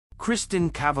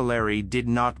Kristin Cavallari did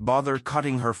not bother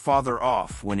cutting her father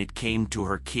off when it came to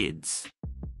her kids.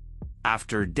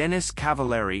 After Dennis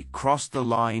Cavallari crossed the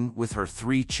line with her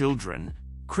 3 children,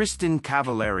 Kristin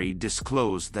Cavallari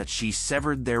disclosed that she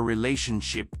severed their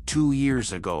relationship 2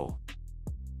 years ago.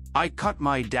 "I cut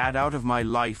my dad out of my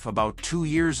life about 2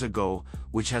 years ago,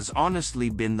 which has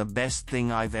honestly been the best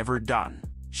thing I've ever done,"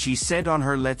 she said on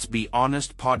her Let's Be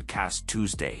Honest podcast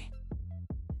Tuesday.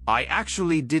 "I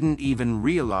actually didn't even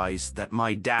realize that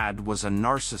my dad was a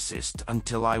narcissist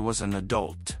until I was an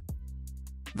adult."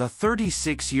 The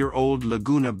 36-year-old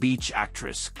Laguna Beach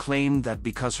actress claimed that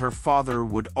because her father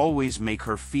would always make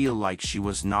her feel like she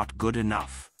was not good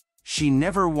enough, she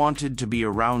never wanted to be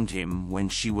around him when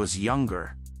she was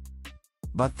younger.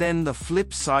 "But then the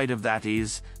flip side of that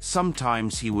is,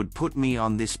 sometimes he would put me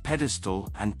on this pedestal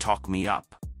and talk me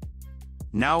up.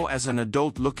 Now as an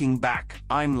adult looking back,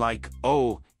 I'm like,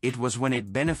 oh, it was when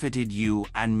it benefited you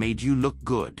and made you look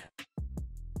good."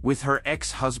 With her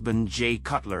ex-husband Jay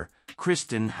Cutler,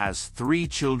 Kristin has 3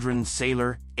 children: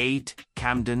 Sailor, 8,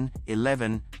 Camden,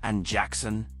 11, and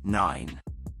Jackson, 9.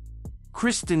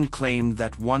 Kristin claimed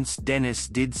that once Dennis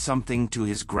did something to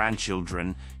his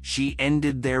grandchildren, she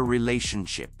ended their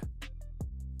relationship.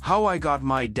 "How I got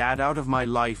my dad out of my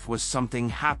life was something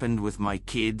happened with my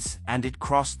kids and it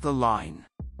crossed the line.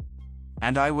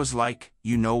 And I was like,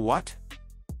 you know what?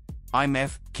 I'm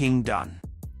f***ing done.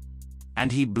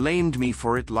 And he blamed me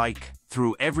for it, like,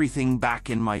 threw everything back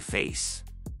in my face.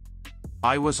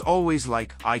 I was always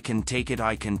like, I can take it,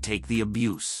 I can take the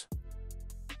abuse.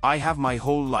 I have my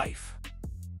whole life.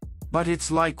 But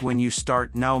it's like when you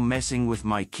start now messing with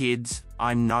my kids,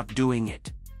 I'm not doing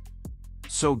it."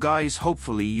 So guys,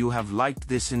 hopefully you have liked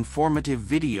this informative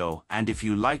video, and if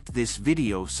you liked this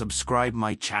video, subscribe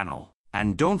my channel.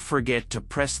 And don't forget to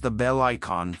press the bell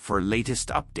icon for latest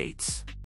updates.